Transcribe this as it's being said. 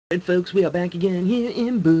Alright folks, we are back again here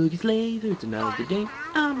in Boogie's Laser. It's another day.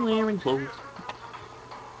 I'm wearing clothes.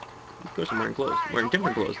 Of course I'm wearing clothes. I'm wearing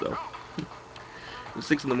different clothes though. It was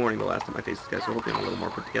 6 in the morning the last time I faced this guy, so hopefully I'm a little more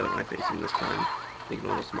put together when I face him this time. Thinking a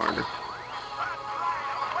little smarter.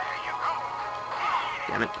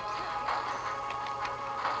 Damn it.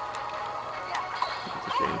 That's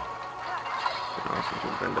a shame. Been awesome to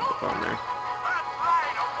have ended up the phone there.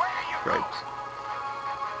 Right.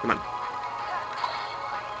 Come on.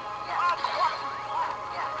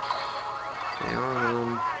 Stay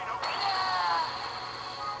on.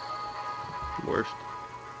 Worst.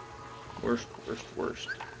 Worst, worst, worst.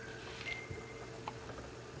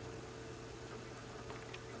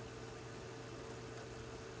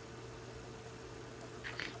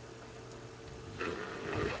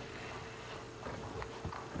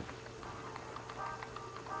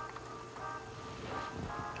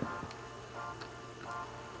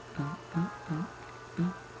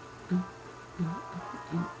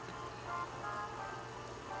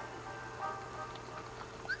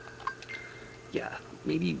 Yeah,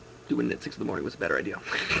 maybe doing it at 6 in the morning was a better idea.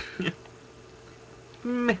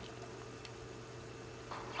 Meh.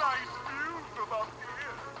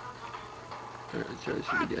 Alright, let's try this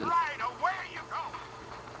shit again.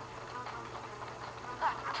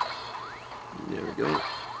 There we go.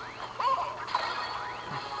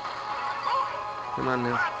 Come on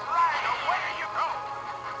now.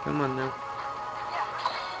 Come on now.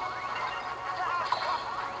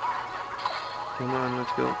 Come on,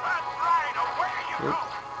 let's go. Oh,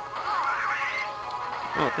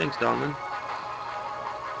 oh thanks, Donlin.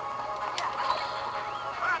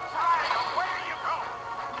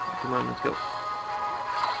 Come on, let's go.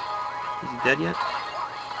 Is he dead yet?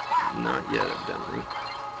 Not yet, evidently.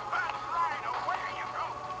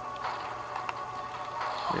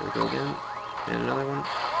 There we go again. And another one.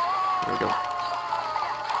 There we go.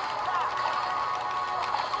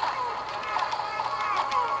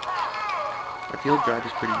 Our field drive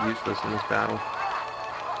is pretty useless in this battle.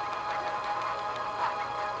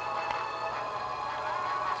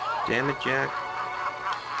 Damn it, Jack.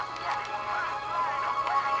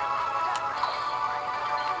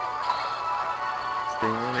 Stay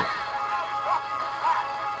on it.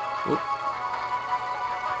 Whoop.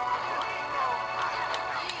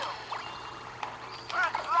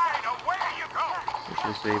 I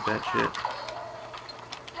should have saved that shit.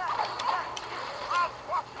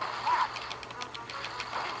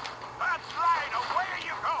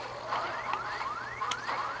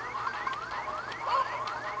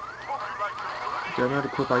 Do I know how to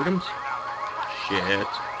equip items? Shit.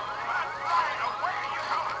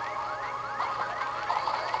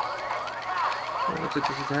 Oh, looks like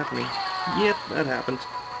this is happening. Yep, that happened.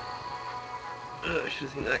 I should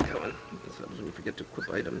have seen that coming. This happens when you forget to equip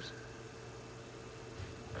items.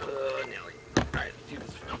 Nelly. Alright, let's do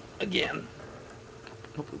this again.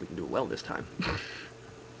 Hopefully we can do it well this time.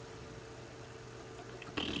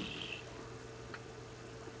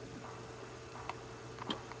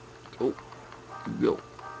 Oh, go.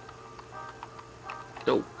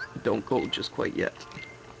 Oh, don't go just quite yet.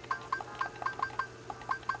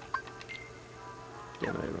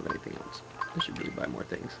 Damn it, I don't have anything else. I should really buy more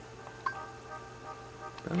things.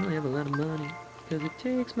 I don't have a lot of money, cause it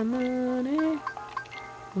takes my money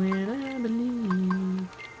when I believe.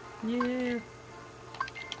 Yeah.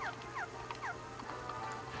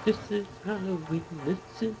 This is Halloween, this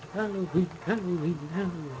is Halloween, Halloween,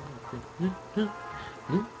 Halloween, Halloween.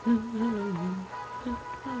 I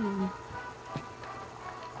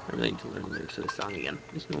really need to learn the lyrics to this song again.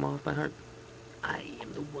 Just know them all off by heart. I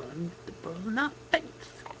am the one with the ball in our face.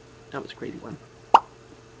 That was a crazy one.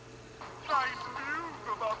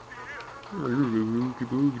 Boogie,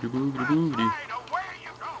 boogie, boogie, boogie.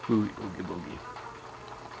 Boogie, boogie, boogie.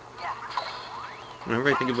 Whenever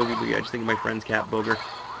I think of Boogie Boogie, I just think of my friend's cat, Booger.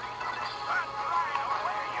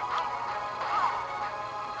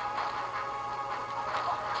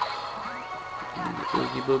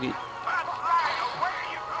 Boogie, boogie.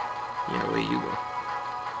 Yeah, away you go.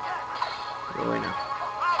 Go away now.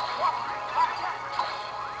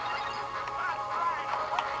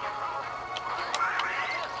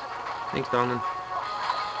 Thanks, Donlin.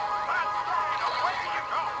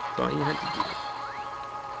 That's all you had to do.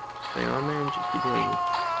 Stay on there and just keep waiting.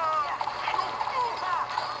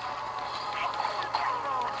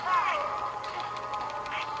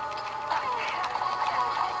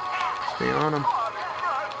 Stay on him.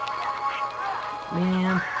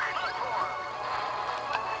 Man.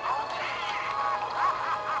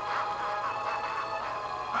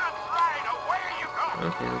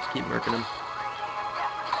 Okay, let's keep murking him.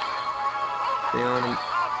 Stay on him.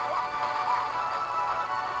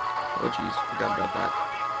 Oh jeez, forgot about that.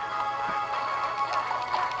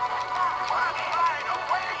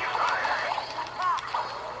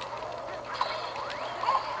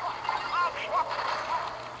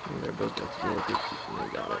 Oh, they're both got some more people. They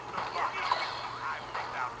got it.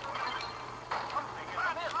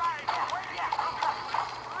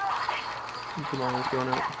 Come on, let's go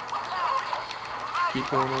now. Keep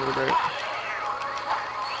going over there.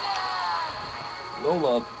 No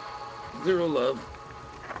love. Zero love.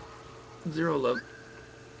 Zero love.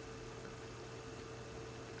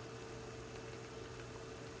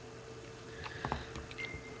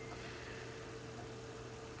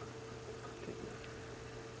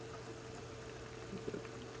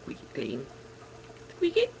 Squeaky clean.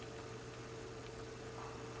 Squeaky.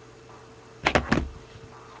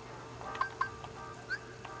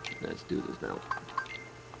 Let's do this now.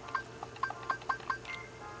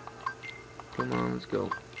 Come on, let's go.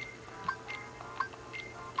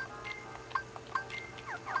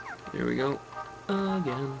 Here we go.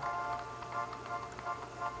 Again.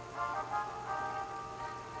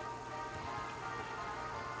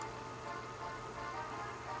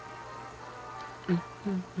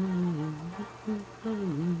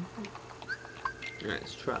 Alright,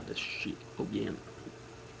 let's try this shit again.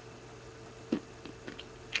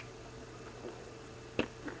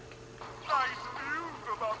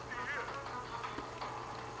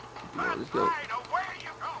 Let's go.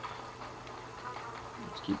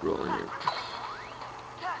 Let's keep rolling here.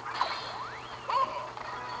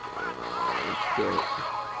 Let's go.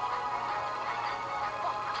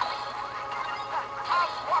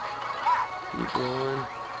 Keep rolling.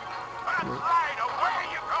 Come on.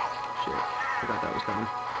 Shit, forgot that was coming.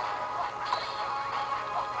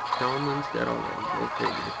 Commons dead already. Go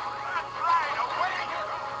figure.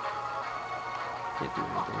 Can't do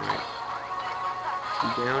anything right. You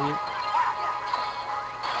down yet?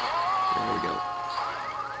 There we go.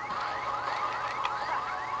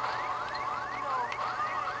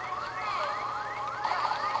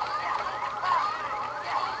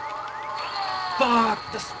 Fuck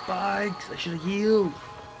the spikes! I should have healed.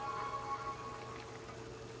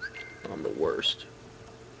 I'm the worst.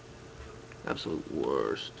 Absolute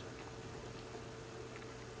worst.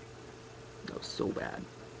 That was so bad.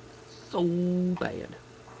 So bad.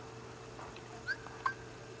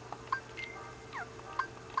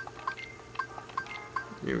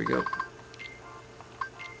 Here we go.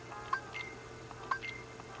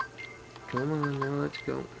 Come on now, let's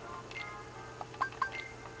go.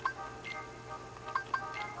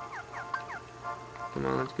 Come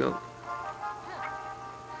on, let's go.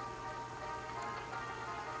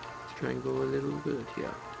 Let's try and go a little good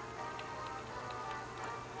here.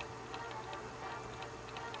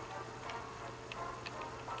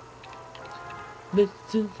 This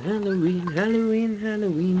is Halloween, Halloween,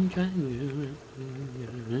 Halloween, trying to...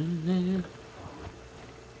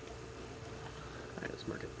 Alright, let's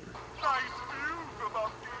mark it.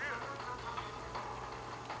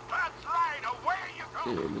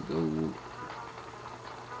 There we go.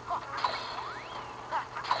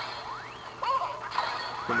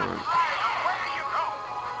 Come on.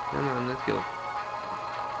 Come on, let's go.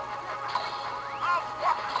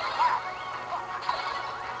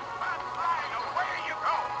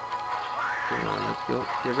 Come on, let's go.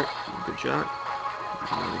 Give it. Good shot.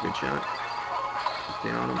 Another good shot.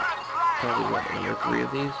 Stay on him. Probably what, another 3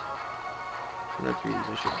 of these? Another 3 of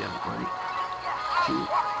these I should get. 1,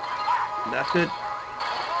 2. That's good.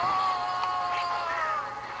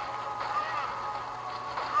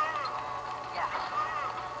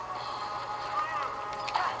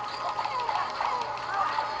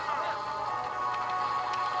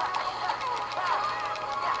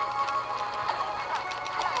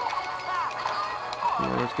 Come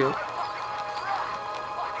on, let's go.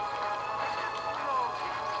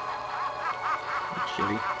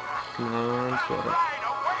 Shitty. Come on, soda.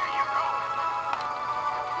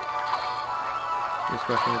 Just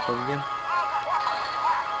crushing this bug again.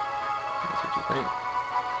 That's what you think.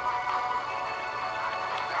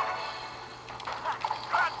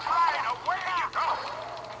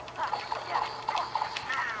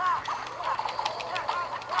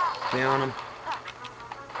 Stay on him.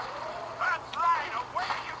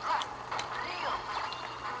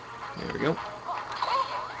 There we go.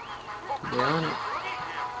 Stay on it.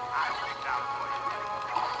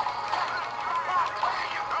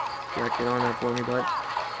 Yeah, get on that for me, bud.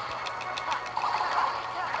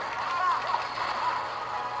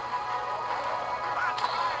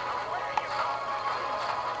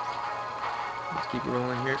 Let's keep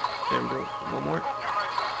rolling here. There we go. One more.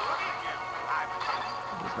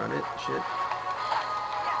 That's not it. Shit.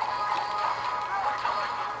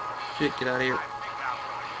 shit, get out of here.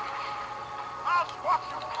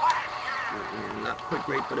 Not quite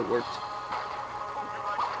great, but it worked.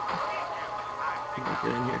 Come on,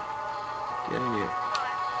 get in here. Get in here.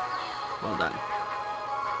 Well done.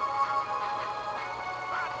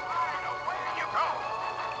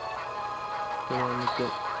 Come on, let's go.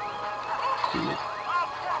 Do it.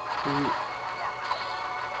 Do it.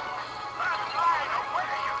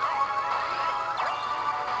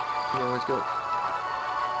 Come on, let's go.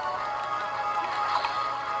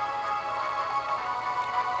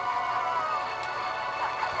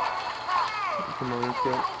 Come on, let's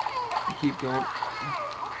go. Keep going.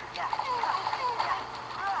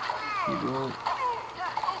 Keep going.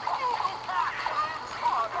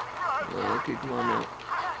 Okay, come on now.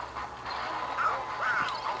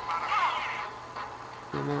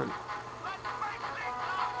 Come on.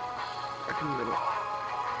 Back in the middle.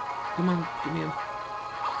 Come on, give me him.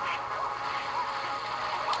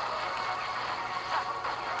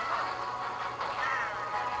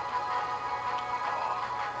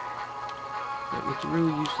 Don't get through,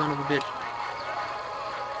 you son of a bitch.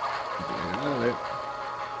 Get out of there.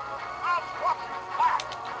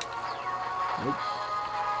 Nope.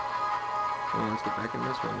 Come on, let's get back in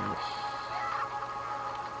this one now.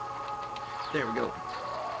 There we go.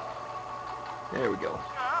 There we go.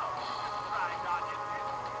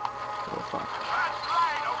 Oh, fuck.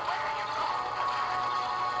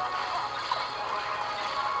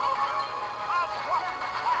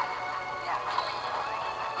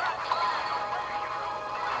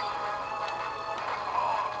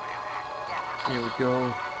 Here we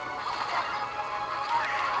go.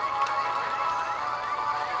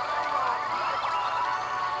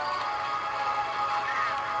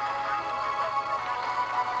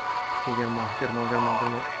 Okay, get him all, get him all, get him all, get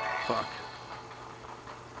him all. Fuck.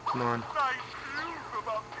 Come on.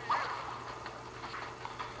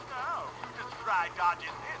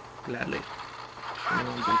 Gladly. Come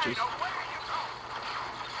on, bitches.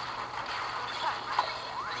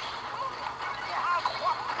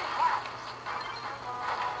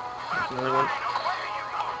 There's another one.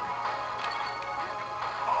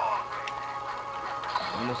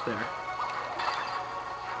 Almost there.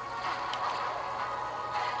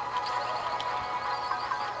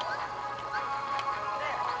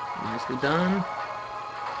 Nicely done.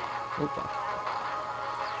 Oh fuck.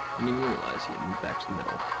 Didn't even realize he moved back to the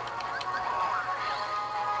middle.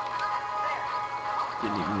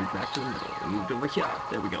 Didn't even move back to the middle. He moved over here.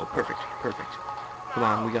 There we go. Perfect. Perfect. Come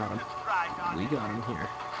on, we got him. We got him here.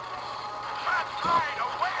 Fuck.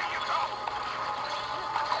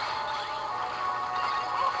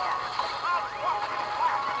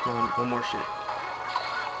 Come on, one more shit.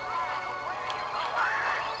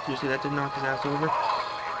 Seriously, that did knock his ass over?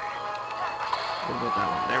 What about that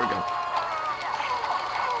one? There we go.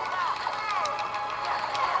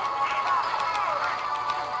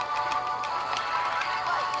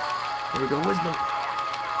 There we go, wisdom.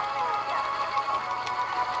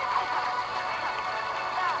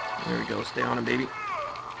 There we go, stay on him, baby.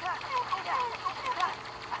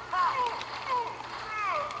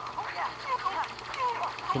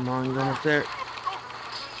 Come on, he's almost there.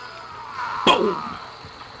 Boom!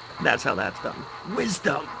 That's how that's done.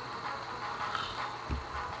 Wisdom!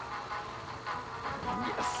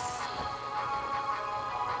 Yes.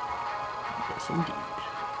 Yes, indeed.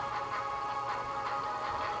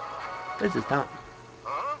 This is time.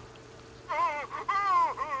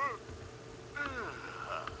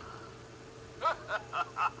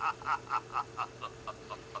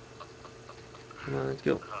 Come on, let's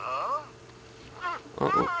go.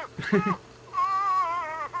 Uh-oh.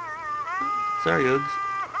 Sorry, Oogs.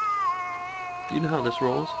 Do you know how this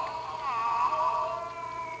rolls?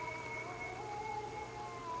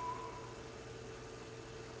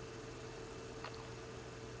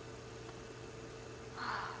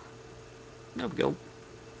 There we go.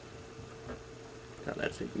 Now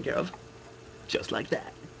that's taken care of. Just like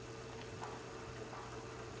that.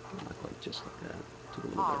 Not quite just like that. Took a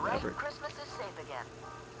little bit of effort. Christmas is safe again.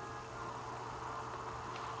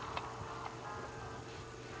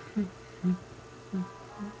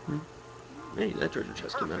 Hey, that treasure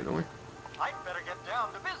chest came out of nowhere. I'd better get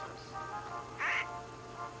down to business.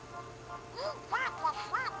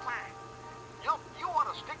 You want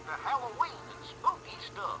to stick to Halloween and spooky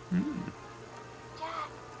stuff. Jack.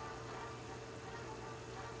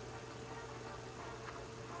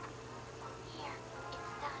 Here,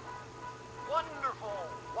 it's done. Wonderful.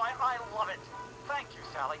 Why, I love it. Thank you,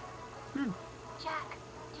 Sally. Jack,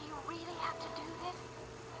 do you really have to do this?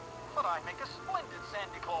 But I make a splendid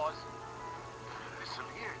Santa Claus. Listen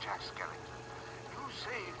here, Jack Skellington. You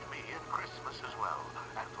saved me at Christmas as well,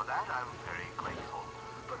 and for that I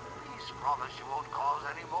promise you won't cause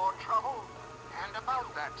any more trouble. And about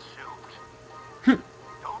that suit,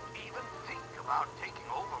 don't even think about taking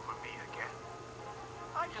over for me again.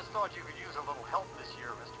 I just thought you could use a little help this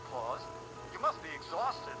year, Mr. Claus. You must be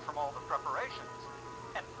exhausted from all the preparations.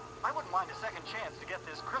 And I wouldn't mind a second chance to get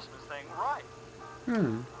this Christmas thing right.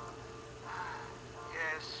 Hmm.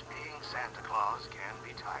 Yes, being Santa Claus can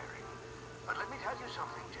be tiring. But let me tell you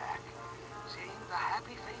something, Jack. Seeing the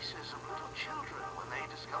happy faces of little children when they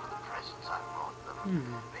discover the presents I've brought them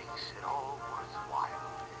makes it all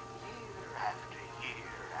worthwhile. Year after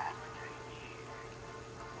year after year.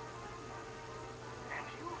 And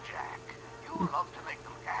you, Jack, you love to make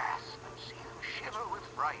them gasp and see them shiver with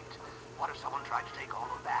fright. What if someone tried to take all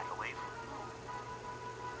of that away from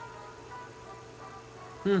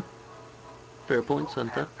you? Hmm. Fair We point, both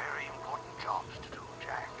Santa. have very important jobs to do,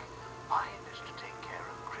 Jack. Mine is to take care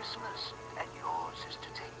of Christmas, and yours is to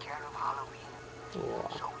take care of Halloween. Aw.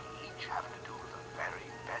 So we each have to do the very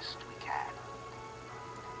best we can.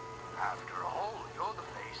 After all, you're the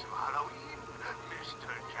face of Halloween,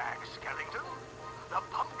 Mr. Jack Skellington, the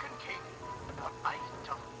Pumpkin King, the Knight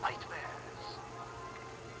of Nightmares.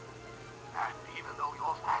 And even though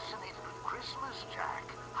you're fascinated with Christmas, Jack,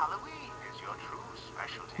 Halloween is your true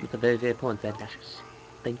specialty. With a very fair point, Santa. Don't you see?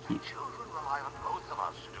 Thank you. Children rely on both of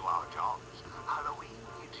us to do our jobs. Halloween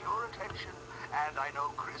needs your attention, and I know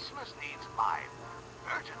Christmas needs mine.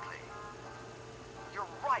 Urgently. You're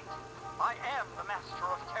right. I am the master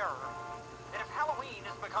of terror. And if Halloween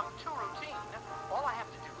has become too routine, all I have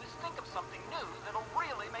to do is think of something new that'll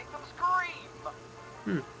really make them scream.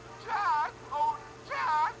 Hmm. Jack! Oh,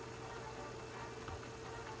 Jack!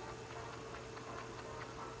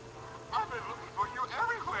 I've been looking for you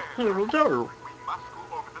everywhere. Little Joe. We must go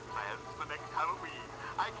over the plans for next Halloween.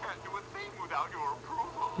 I can't do a thing without your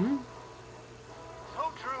approval. Hmm. So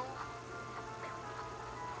true.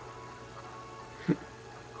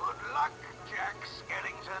 Good luck, Jack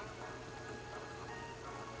Skellington.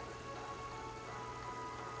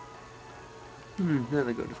 Now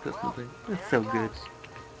they go discuss Well, something. That's there so he good. goes.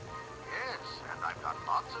 Yes, and I've got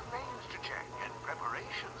lots of names to check and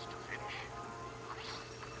preparations to finish.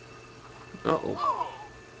 Uh-oh. Whoa!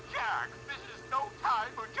 Jack, this is no time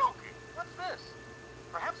for joking. What's this?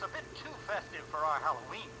 Perhaps a bit too festive for our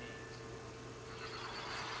Halloween needs.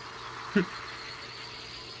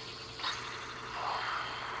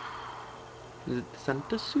 Is it the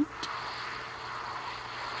Santa suit?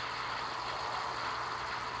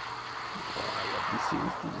 Oh, I love these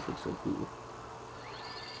suits. They just look so cool.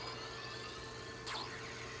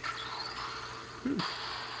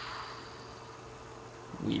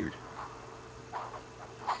 Weird.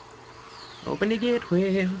 Open the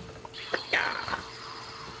gateway. Yeah.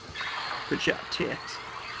 Good job, Tex.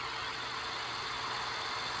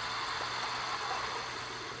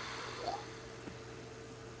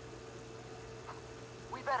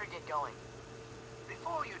 We better get going.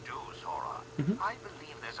 Before you do, Zora, I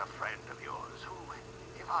believe there's a friend of yours who,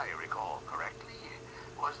 if I recall correctly,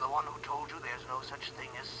 was the one who told you there's no such thing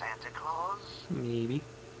as Santa Claus. Maybe.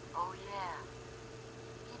 Oh, yeah.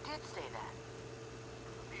 He did say that.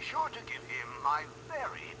 Be sure to give him my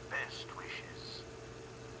very best wishes.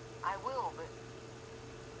 I will, but...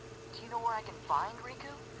 Do you know where I can find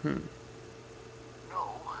Riku? No,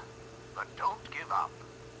 but don't give up.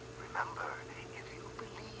 Remember, if you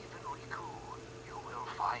believe in Riku, you will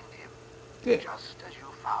find him. Yeah. Just as you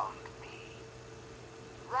found me.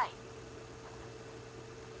 Right.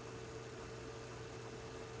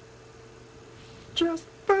 Just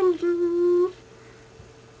believe.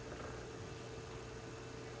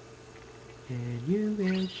 And you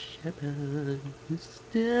will shepherd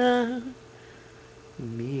star.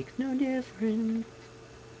 Makes no difference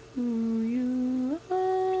who you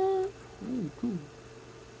are. Ooh, cool.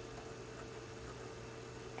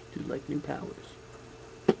 Do like new powers.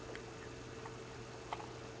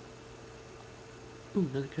 Ooh,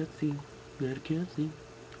 another cutscene. Another cutscene.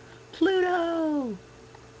 Pluto!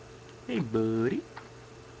 Hey, buddy.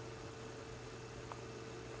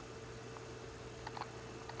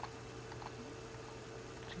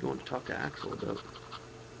 What's he going to talk to Axel about?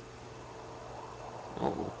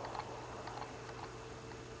 Oh.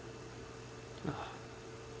 Ah.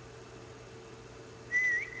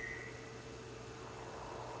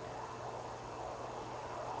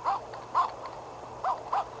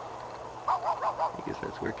 I guess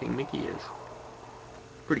that's where King Mickey is.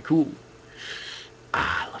 Pretty cool.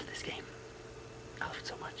 Ah, I love this game. I love it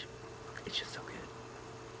so much. It's just so good.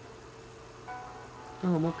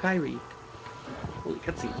 Oh, more Kyrie. Holy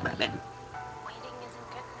cutscenes, Batman. Waiting isn't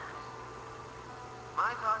good enough.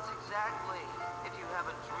 My thoughts exactly. If you have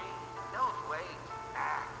a dream, don't wait.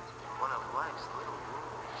 Act. One of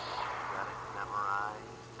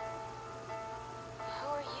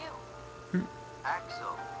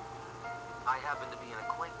Axel, I happen to be an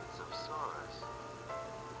acquaintance of Sora's.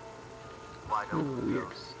 Why don't we go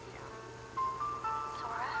Weird. see him?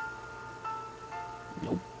 Sora?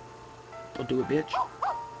 Nope. Don't do it, bitch.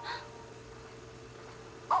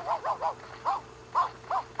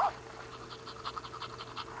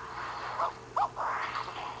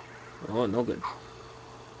 Oh, no good.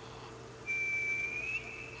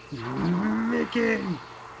 Mickey!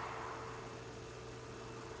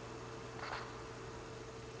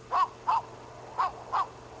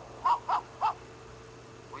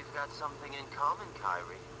 We've got something in common,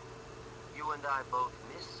 Kyrie. You and I both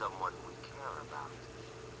miss someone we care about.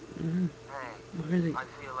 Hey, Where are they? I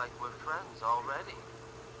feel like we're friends already.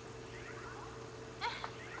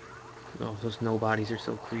 Oh, those nobodies are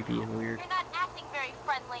so creepy and weird. You're not acting very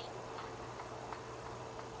friendly.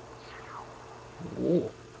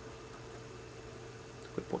 Oh.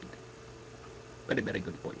 Good point. Very, very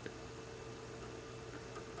good point.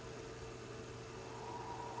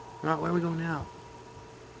 Alright, where we go now?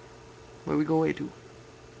 Where we go away to?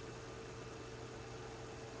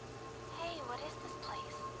 Hey, what is this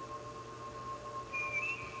place?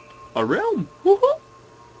 A realm! Woohoo!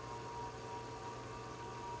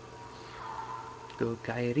 Go,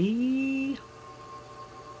 Kyrie!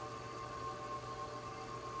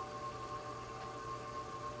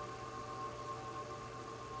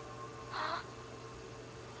 Huh?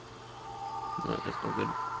 Oh, that's no good.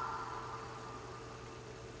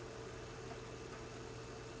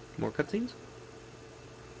 More cutscenes?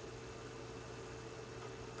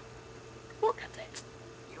 More cutscenes.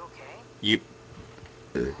 You okay? Yep.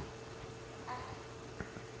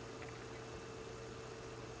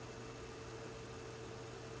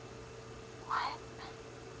 What?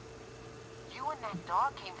 You and that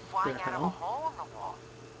dog came The flying out of a hell? hole in the wall.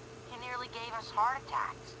 He nearly gave us heart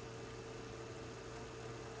attacks.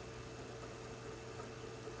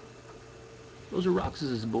 Those are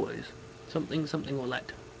Roxas's boys. Something, something will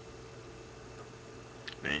let.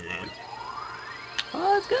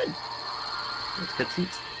 Oh, that's good. That's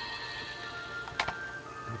cutscenes.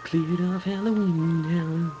 I cleared off Halloween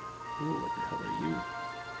Town. Oh, what the hell are you?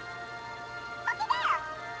 Looky there!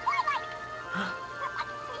 Twilight! Yep, I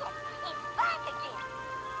can see it. It's back again.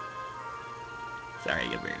 Sorry, I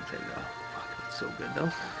get very excited. Oh, fuck, that's so good,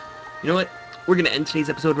 though. You know what? We're going to end today's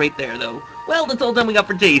episode right there, though. Well, that's all the time we got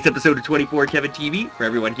for today's episode of 24 Kevin TV. For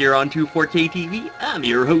everyone here on 24K TV, I'm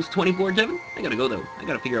your host, 24 Kevin. I gotta go, though. I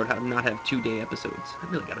gotta figure out how to not have 2-day episodes. I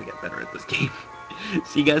really gotta get better at this game.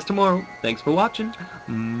 See you guys tomorrow. Thanks for watching.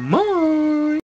 Bye!